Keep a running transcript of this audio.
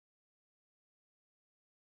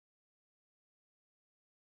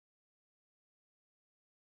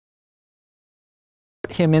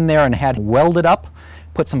put him in there and had welded up,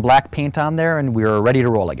 put some black paint on there, and we were ready to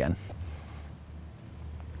roll again.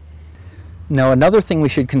 Now another thing we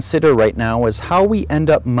should consider right now is how we end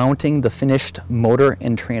up mounting the finished motor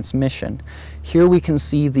and transmission. Here we can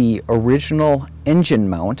see the original engine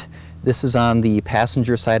mount. This is on the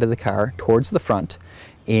passenger side of the car towards the front,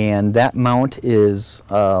 and that mount is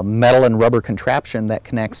a metal and rubber contraption that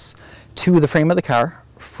connects to the frame of the car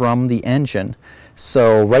from the engine.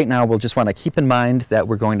 So right now we'll just want to keep in mind that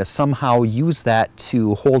we're going to somehow use that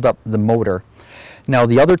to hold up the motor. Now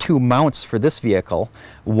the other two mounts for this vehicle,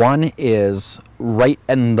 one is right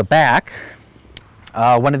in the back.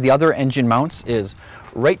 One of the other engine mounts is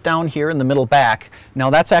right down here in the middle back.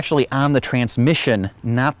 Now that's actually on the transmission,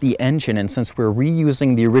 not the engine, and since we're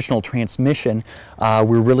reusing the original transmission,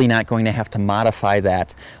 we're really not going to have to modify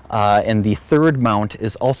that. And the third mount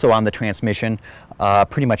is also on the transmission,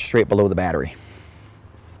 pretty much straight below the battery.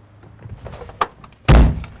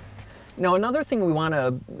 Now another thing we want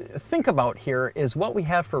to think about here is what we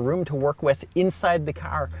have for room to work with inside the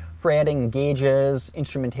car for adding gauges,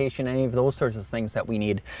 instrumentation, any of those sorts of things that we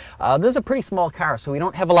need. This is a pretty small car, so we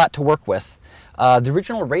don't have a lot to work with. The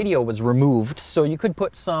original radio was removed, so you could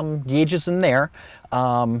put some gauges in there.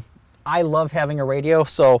 I love having a radio,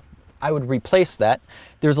 so I would replace that.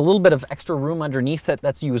 There's a little bit of extra room underneath it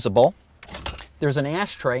that's usable. There's an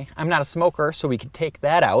ashtray. I'm not a smoker, so we could take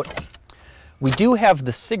that out. We do have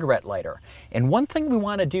the cigarette lighter, and one thing we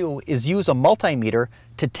want to do is use a multimeter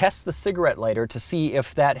to test the cigarette lighter to see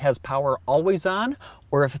if that has power always on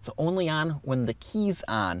or if it's only on when the key's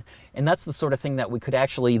on. And that's the sort of thing that we could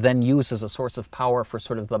actually then use as a source of power for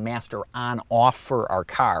sort of the master on-off for our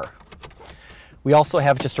car. We also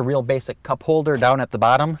have just a real basic cup holder down at the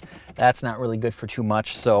bottom. That's not really good for too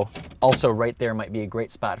much, so also right there might be a great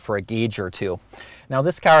spot for a gauge or two. Now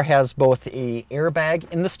this car has both an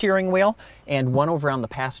airbag in the steering wheel and one over on the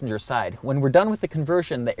passenger side. When we're done with the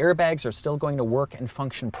conversion, the airbags are still going to work and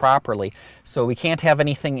function properly, so we can't have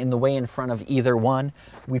anything in the way in front of either one.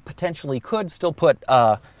 We potentially could still put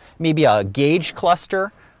maybe a gauge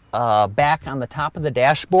cluster back on the top of the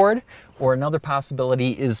dashboard, or another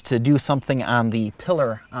possibility is to do something on the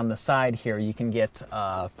pillar on the side here. You can get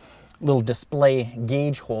little display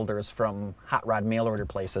gauge holders from hot rod mail order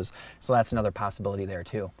places, so that's another possibility there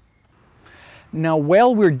too. Now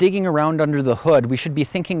while we're digging around under the hood, we should be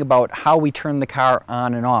thinking about how we turn the car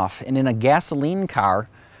on and off. And in a gasoline car,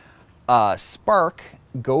 spark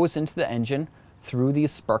goes into the engine through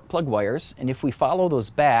these spark plug wires, and if we follow those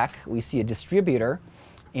back, we see a distributor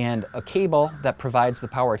and a cable that provides the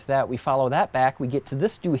power to that. We follow that back, we get to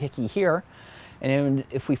this doohickey here, and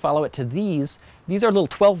if we follow it to these are little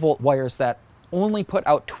 12-volt wires that only put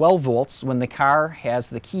out 12 volts when the car has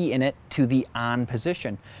the key in it to the on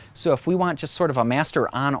position. So if we want just sort of a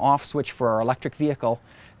master on-off switch for our electric vehicle,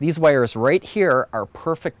 these wires right here are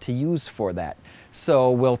perfect to use for that.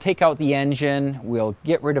 So we'll take out the engine, we'll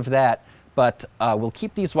get rid of that, but we'll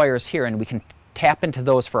keep these wires here and we can tap into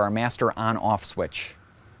those for our master on-off switch.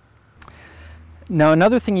 Now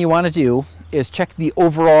another thing you want to do is check the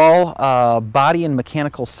overall body and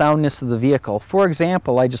mechanical soundness of the vehicle. For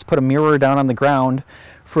example, I just put a mirror down on the ground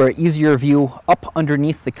for an easier view up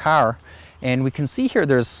underneath the car, and we can see here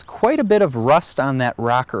there's quite a bit of rust on that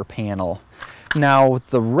rocker panel. Now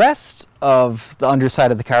the rest of the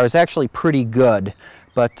underside of the car is actually pretty good,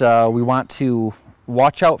 but we want to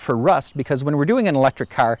watch out for rust, because when we're doing an electric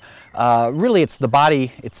car, really it's the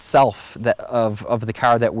body itself of the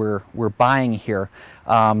car that we're buying here.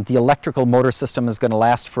 The electrical motor system is going to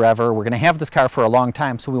last forever. We're going to have this car for a long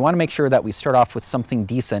time, so we want to make sure that we start off with something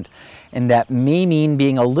decent, and that may mean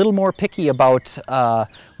being a little more picky about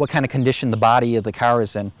what kind of condition the body of the car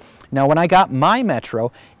is in. Now when I got my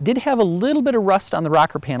Metro, it did have a little bit of rust on the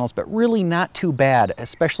rocker panels, but really not too bad,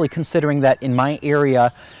 especially considering that in my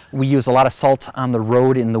area we use a lot of salt on the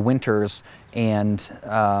road in the winters, and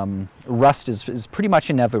rust is pretty much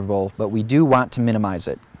inevitable, but we do want to minimize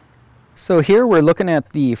it. So here we're looking at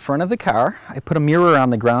the front of the car. I put a mirror on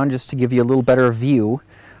the ground just to give you a little better view.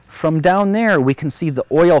 From down there we can see the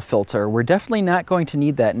oil filter. We're definitely not going to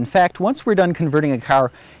need that. In fact, once we're done converting a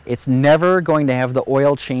car, it's never going to have the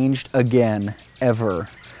oil changed again, ever.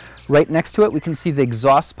 Right next to it we can see the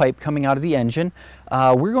exhaust pipe coming out of the engine.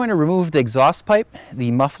 We're going to remove the exhaust pipe,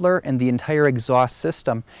 the muffler, and the entire exhaust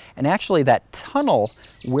system. And actually that tunnel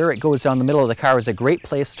where it goes down the middle of the car is a great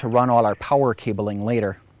place to run all our power cabling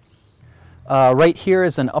later. Right here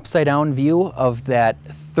is an upside down view of that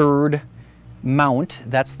third mount.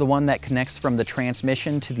 That's the one that connects from the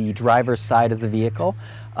transmission to the driver's side of the vehicle.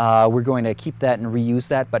 We're going to keep that and reuse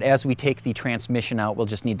that, but as we take the transmission out, we'll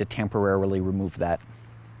just need to temporarily remove that.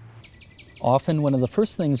 Often one of the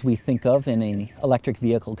first things we think of in an electric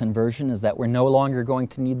vehicle conversion is that we're no longer going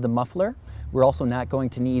to need the muffler. We're also not going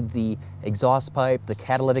to need the exhaust pipe, the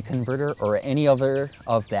catalytic converter, or any other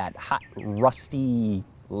of that hot, rusty,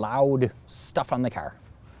 loud stuff on the car.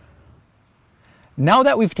 Now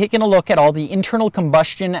that we've taken a look at all the internal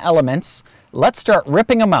combustion elements, let's start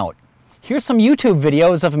ripping them out. Here's some YouTube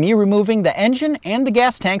videos of me removing the engine and the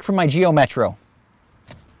gas tank from my Geo Metro.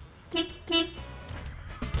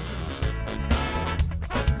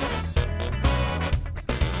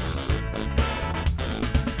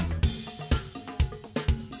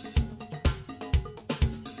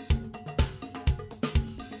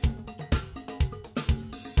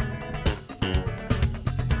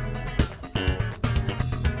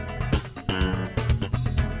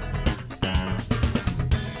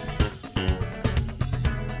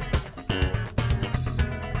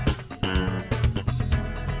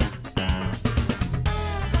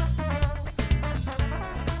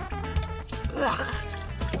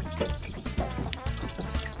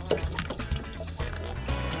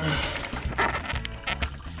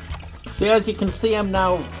 So as you can see, I'm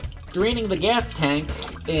now draining the gas tank,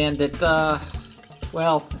 and it,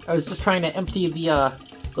 well, I was just trying to empty the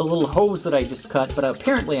little hose that I just cut, but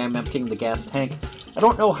apparently I'm emptying the gas tank. I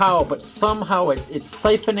don't know how, but somehow it's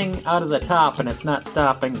siphoning out of the top and it's not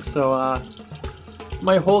stopping, so,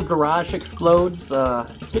 my whole garage explodes.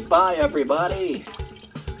 Goodbye, everybody!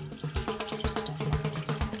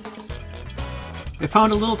 I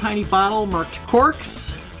found a little tiny bottle marked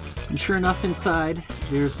corks, and sure enough inside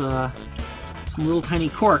there's some little tiny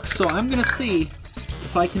corks. So I'm gonna see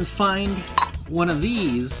if I can find one of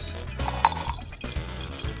these,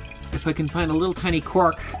 if I can find a little tiny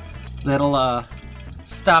cork that'll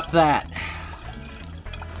stop that.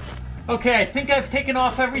 Okay, I think I've taken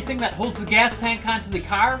off everything that holds the gas tank onto the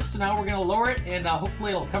car, so now we're gonna lower it and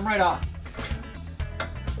hopefully it'll come right off.